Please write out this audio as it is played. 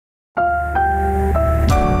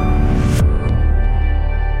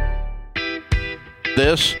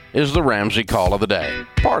This is the Ramsey Call of the Day,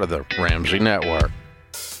 part of the Ramsey Network.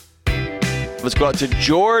 Let's go out to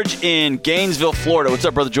George in Gainesville, Florida. What's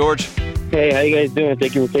up, brother George? Hey, how you guys doing?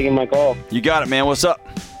 Thank you for taking my call. You got it, man. What's up?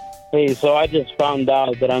 Hey, so I just found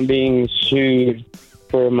out that I'm being sued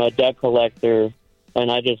from a debt collector,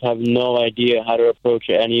 and I just have no idea how to approach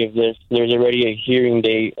any of this. There's already a hearing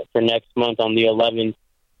date for next month on the 11th.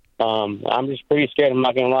 I'm just pretty scared. I'm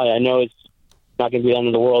not going to lie. I know it's not going to be the end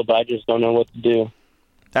of the world, but I just don't know what to do.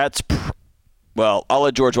 Well, I'll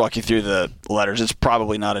let George walk you through the letters. It's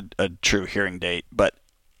probably not a true hearing date, but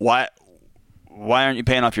why aren't you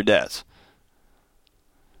paying off your debts?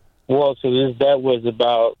 Well, so this debt was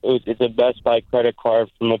it's a Best Buy credit card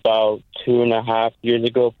from about 2.5 years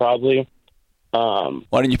ago, probably. Why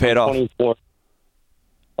didn't you pay it off? 24.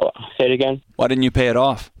 Oh, say it again? Why didn't you pay it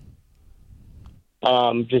off?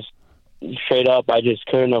 Just straight up, I just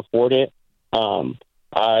couldn't afford it. I'm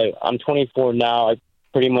 24 now. I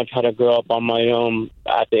pretty much had to grow up on my own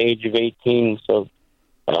at the age of 18, so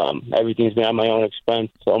everything's been at my own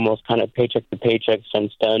expense, almost kind of paycheck to paycheck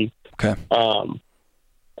since then. Okay.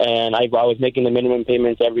 And I was making the minimum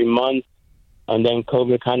payments every month, and then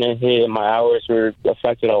COVID kind of hit, and my hours were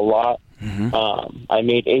affected a lot. Mm-hmm. I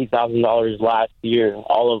made $8,000 last year,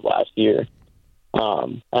 all of last year,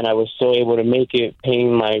 and I was still able to make it,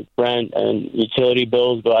 paying my rent and utility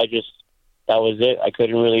bills, but that was it. I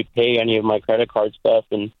couldn't really pay any of my credit card stuff.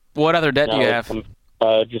 And what other debt do you have? So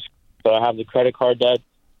I have the credit card debt,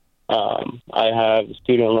 I have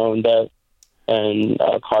student loan debt, and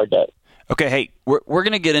car debt. Okay, hey, we're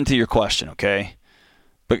gonna get into your question, okay?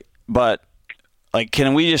 But like,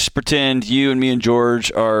 can we just pretend you and me and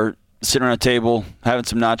George are sitting around a table having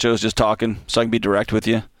some nachos, just talking, so I can be direct with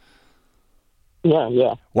you?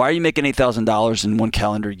 Yeah. Why are you making $8,000 in one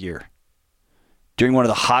calendar year during one of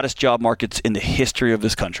the hottest job markets in the history of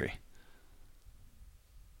this country?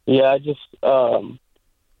 Yeah, I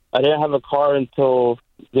didn't have a car until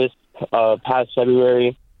this past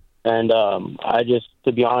February, and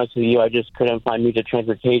to be honest with you, I just couldn't find means of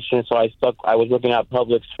transportation, so I was working at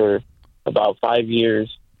Publix for about 5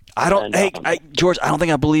 years. George, I don't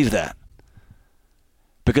think I believe that,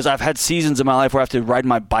 because I've had seasons in my life where I have to ride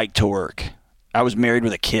my bike to work. I was married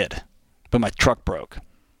with a kid, but my truck broke.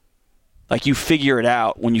 Like, you figure it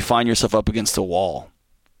out when you find yourself up against the wall.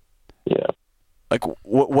 Yeah. Like,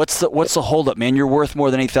 what's the holdup, man? You're worth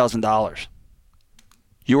more than $8,000.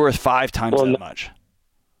 You're worth 5 times that much.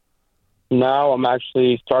 Now I'm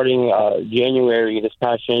actually starting this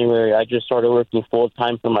past January. I just started working full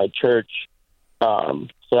time for my church.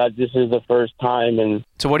 This is the first time.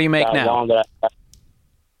 So what do you make now? Long that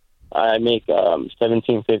I make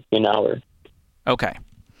 $17.50 an hour. Okay.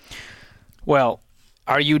 Well,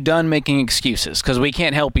 are you done making excuses? Because we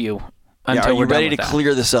can't help you until we're done with that. Are you ready to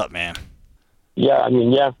clear this up, man? Yeah,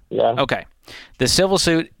 yeah. Okay. The civil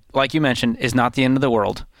suit, like you mentioned, is not the end of the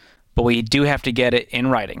world, but we do have to get it in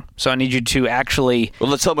writing. So I need you to actually... Well,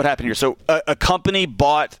 let's tell them what happened here. So a company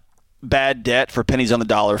bought bad debt for pennies on the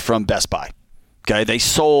dollar from Best Buy. Okay, they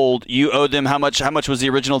sold. You owed them how much? How much was the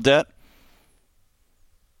original debt?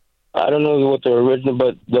 I don't know what the original,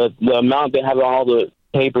 but the amount they have on all the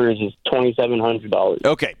papers is $2,700.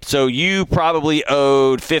 Okay, so you probably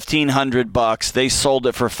owed $1,500. They sold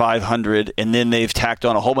it for $500, and then they've tacked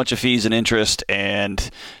on a whole bunch of fees and interest, and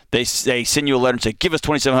they send you a letter and say, "Give us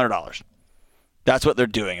 $2,700." That's what they're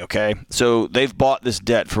doing. Okay, so they've bought this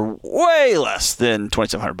debt for way less than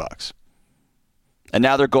 $2,700, and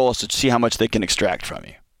now their goal is to see how much they can extract from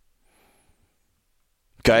you.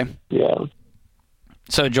 Okay. Yeah.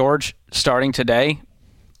 So George, starting today,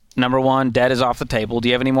 number one, debt is off the table. Do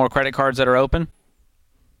you have any more credit cards that are open?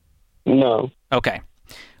 No. Okay.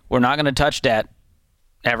 We're not going to touch debt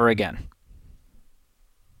ever again.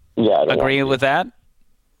 Yeah. Agree with that?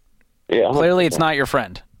 Yeah. 100%. Clearly, it's not your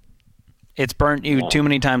friend. It's burnt you too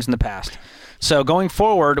many times in the past. So going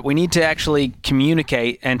forward, we need to actually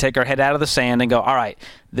communicate and take our head out of the sand and go, all right,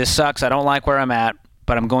 this sucks. I don't like where I'm at,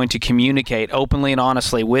 but I'm going to communicate openly and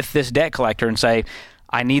honestly with this debt collector and say,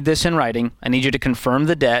 I need this in writing. I need you to confirm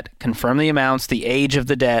the debt, confirm the amounts, the age of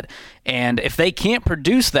the debt. And if they can't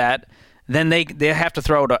produce that, then they have to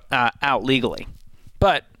throw it out legally.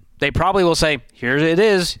 But they probably will say, here it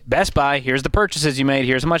is, Best Buy, here's the purchases you made,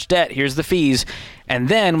 here's how much debt, here's the fees. And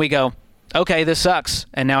then we go, okay, this sucks,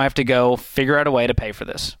 and now I have to go figure out a way to pay for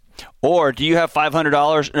this. Or do you have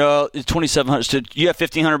 $500? No, it's $2,700. So do you have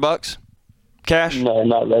 $1,500 cash? No,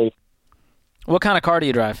 not really. What kind of car do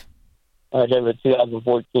you drive? I drive a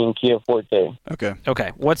 2014 Kia Forte.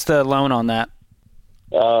 Okay. What's the loan on that?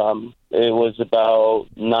 It was about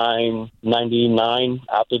 $999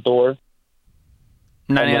 out the door.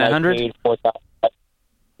 $9,900?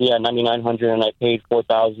 Yeah, $9,900, and I paid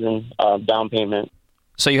 $4,000 down payment.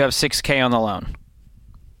 So you have $6,000 on the loan.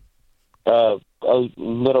 A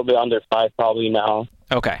little bit under 5 probably now.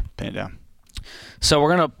 Okay. Pay it down. So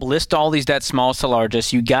we're going to list all these debts, smallest to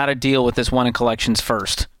largest. You got to deal with this one in collections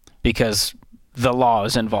first because the law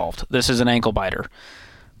is involved. This is an ankle biter.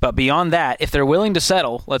 But beyond that, if they're willing to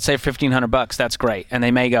settle, let's say $1,500, that's great. And they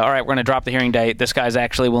may go, all right, we're going to drop the hearing date. This guy's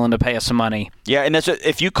actually willing to pay us some money. Yeah, and that's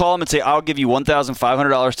if you call them and say, I'll give you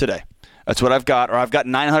 $1,500 today. That's what I've got. Or I've got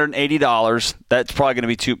 $980. That's probably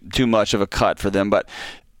going to be too much of a cut for them. But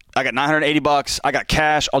I got $980. I got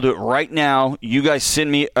cash. I'll do it right now. You guys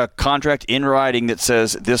send me a contract in writing that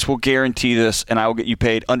says this will guarantee this, and I will get you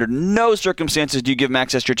paid. Under no circumstances do you give them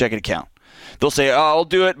access to your checking account. They'll say, oh, I'll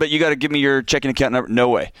do it, but you got to give me your checking account number. No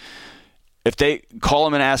way. If they call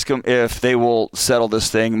them and ask them if they will settle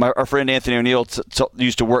this thing, our friend Anthony O'Neill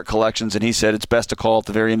used to work collections, and he said it's best to call at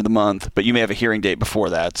the very end of the month, but you may have a hearing date before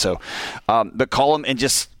that. So, but call them and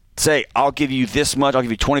just say, I'll give you this much. I'll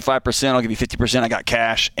give you 25%. I'll give you 50%. I got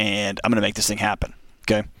cash, and I'm going to make this thing happen.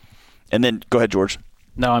 Okay? And then go ahead, George.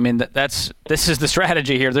 No, I mean, this is the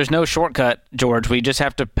strategy here. There's no shortcut, George. We just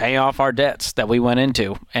have to pay off our debts that we went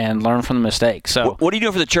into and learn from the mistake. So, what are you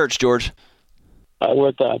doing for the church, George? I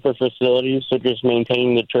work for facilities, so just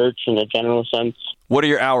maintaining the church in a general sense. What are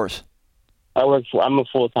your hours? I'm a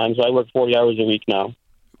full-time, so I work 40 hours a week now.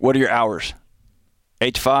 What are your hours?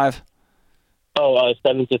 8 to 5?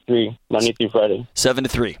 7 to 3, Monday through Friday. 7 to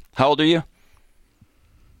 3. How old are you?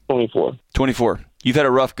 24. 24. You've had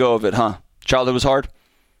a rough go of it, huh? Childhood was hard?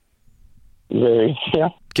 Very, yeah.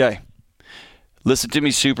 Okay. Listen to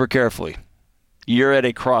me super carefully. You're at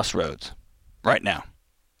a crossroads right now.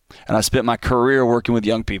 And I spent my career working with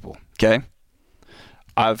young people, okay?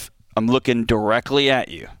 I'm looking directly at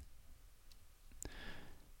you.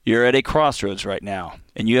 You're at a crossroads right now,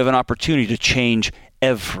 and you have an opportunity to change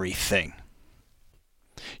everything.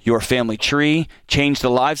 Your family tree, change the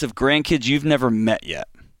lives of grandkids you've never met yet.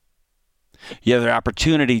 You have the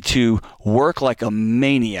opportunity to work like a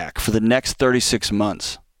maniac for the next 36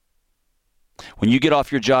 months. When you get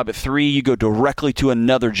off your job at 3, you go directly to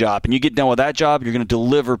another job. And you get done with that job, you're going to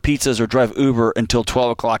deliver pizzas or drive Uber until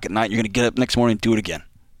 12 o'clock at night. You're going to get up next morning and do it again.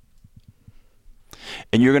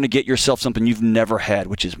 And you're going to get yourself something you've never had,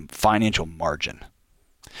 which is financial margin.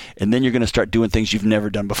 And then you're going to start doing things you've never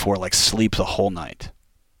done before, like sleep the whole night.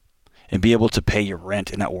 And be able to pay your rent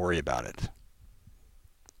and not worry about it.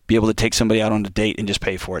 Be able to take somebody out on a date and just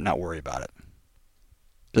pay for it and not worry about it.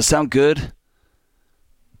 Does it sound good?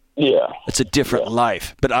 Yeah. It's a different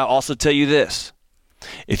life. But I'll also tell you this.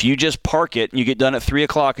 If you just park it and you get done at 3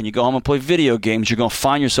 o'clock and you go home and play video games, you're going to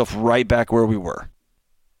find yourself right back where we were.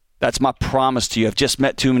 That's my promise to you. I've just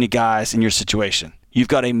met too many guys in your situation. You've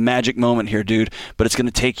got a magic moment here, dude, but it's going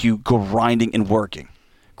to take you grinding and working.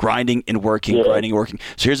 Grinding and working, yeah. grinding and working.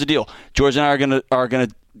 So here's the deal. George and I are going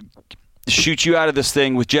to shoot you out of this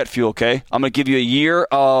thing with jet fuel, okay? I'm going to give you a year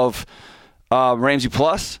of Ramsey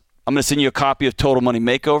Plus. I'm going to send you a copy of Total Money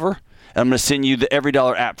Makeover, and I'm going to send you the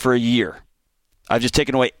EveryDollar app for a year. I've just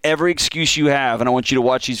taken away every excuse you have, and I want you to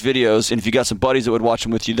watch these videos, and if you got some buddies that would watch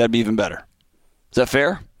them with you, that'd be even better. Is that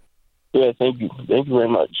fair? Yeah, thank you. Thank you very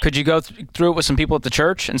much. could you go through it with some people at the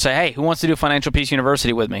church and say, hey, who wants to do Financial Peace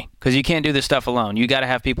University with me? Because you can't do this stuff alone. You got to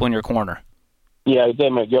have people in your corner. Yeah, I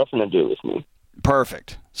get my girlfriend to do it with me.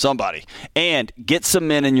 Perfect. Somebody. And get some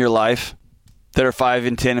men in your life that are 5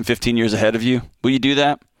 and 10 and 15 years ahead of you. Will you do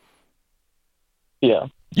that? Yeah.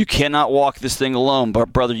 You cannot walk this thing alone,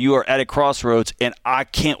 but brother, you are at a crossroads, and I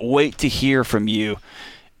can't wait to hear from you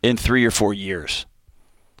in 3 or 4 years.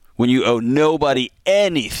 When you owe nobody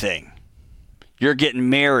anything, you're getting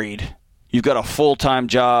married, you've got a full-time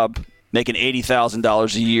job, making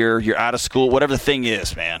 $80,000 a year, you're out of school, whatever the thing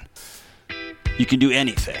is, man. You can do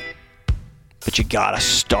anything, but you got to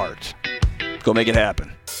start. Go make it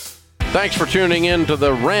happen. Thanks for tuning in to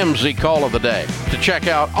the Ramsey Call of the Day. To check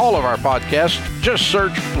out all of our podcasts, just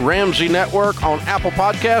search Ramsey Network on Apple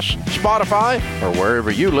Podcasts, Spotify, or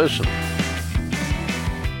wherever you listen.